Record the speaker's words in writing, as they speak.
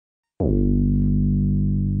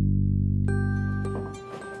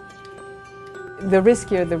the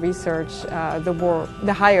riskier the research,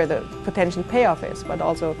 the higher the potential payoff is, but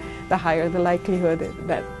also the higher the likelihood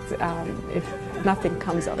that if nothing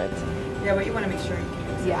comes of it. Yeah, but you want to make sure you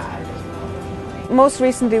can use it as well. Most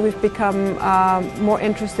recently we've become more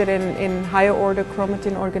interested in higher order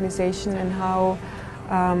chromatin organization and how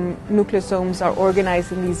nucleosomes are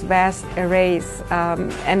organized in these vast arrays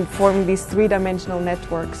and forming these three-dimensional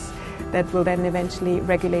networks that will then eventually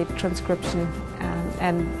regulate transcription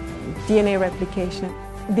and DNA replication.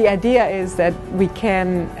 The idea is that we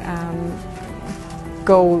can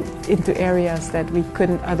go into areas that we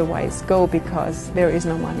couldn't otherwise go because there is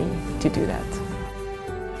no money to do that.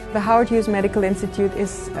 The Howard Hughes Medical Institute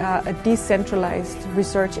is a decentralized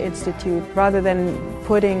research institute. Rather than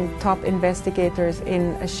putting top investigators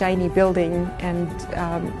in a shiny building and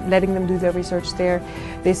letting them do their research there,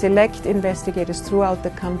 they select investigators throughout the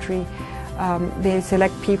country. They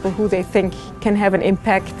select people who they think can have an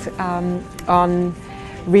impact on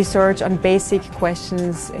research on basic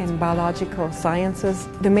questions in biological sciences.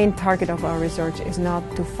 The main target of our research is not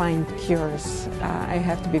to find cures. I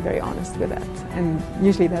have to be very honest with that. And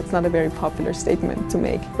usually that's not a very popular statement to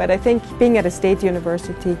make. But I think being at a state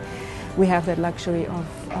university, we have that luxury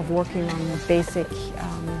of working on basic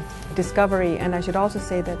discovery. And I should also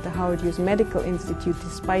say that the Howard Hughes Medical Institute,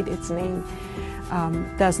 despite its name,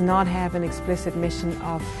 does not have an explicit mission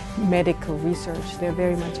of medical research. They're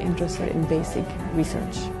very much interested in basic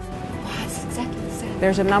research. That's exactly the same.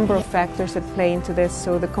 There's a number of factors that play into this,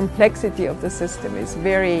 so the complexity of the system is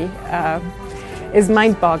is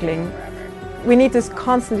mind-boggling. We need to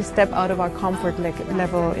constantly step out of our comfort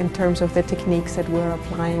level in terms of the techniques that we're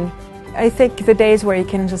applying. I think the days where you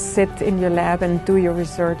can just sit in your lab and do your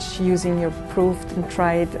research using your proved and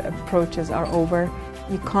tried approaches are over.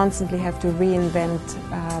 You constantly have to reinvent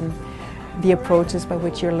the approaches by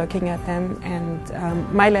which you're looking at them, and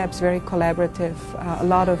my lab's very collaborative. A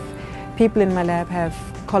lot of people in my lab have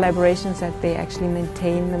collaborations that they actually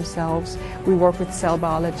maintain themselves. We work with cell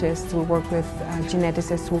biologists, we work with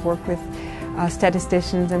geneticists, we work with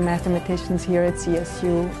statisticians and mathematicians here at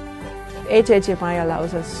CSU. HHMI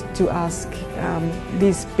allows us to ask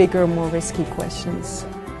these bigger, more risky questions.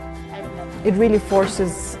 It really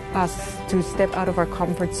forces us to step out of our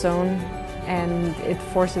comfort zone, and it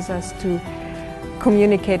forces us to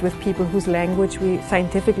communicate with people whose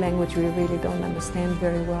scientific language we really don't understand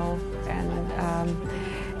very well. And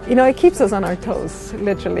you know, it keeps us on our toes,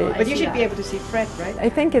 literally. But you should be able to see Fred, right? I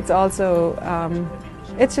think it's also,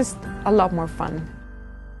 it's just a lot more fun.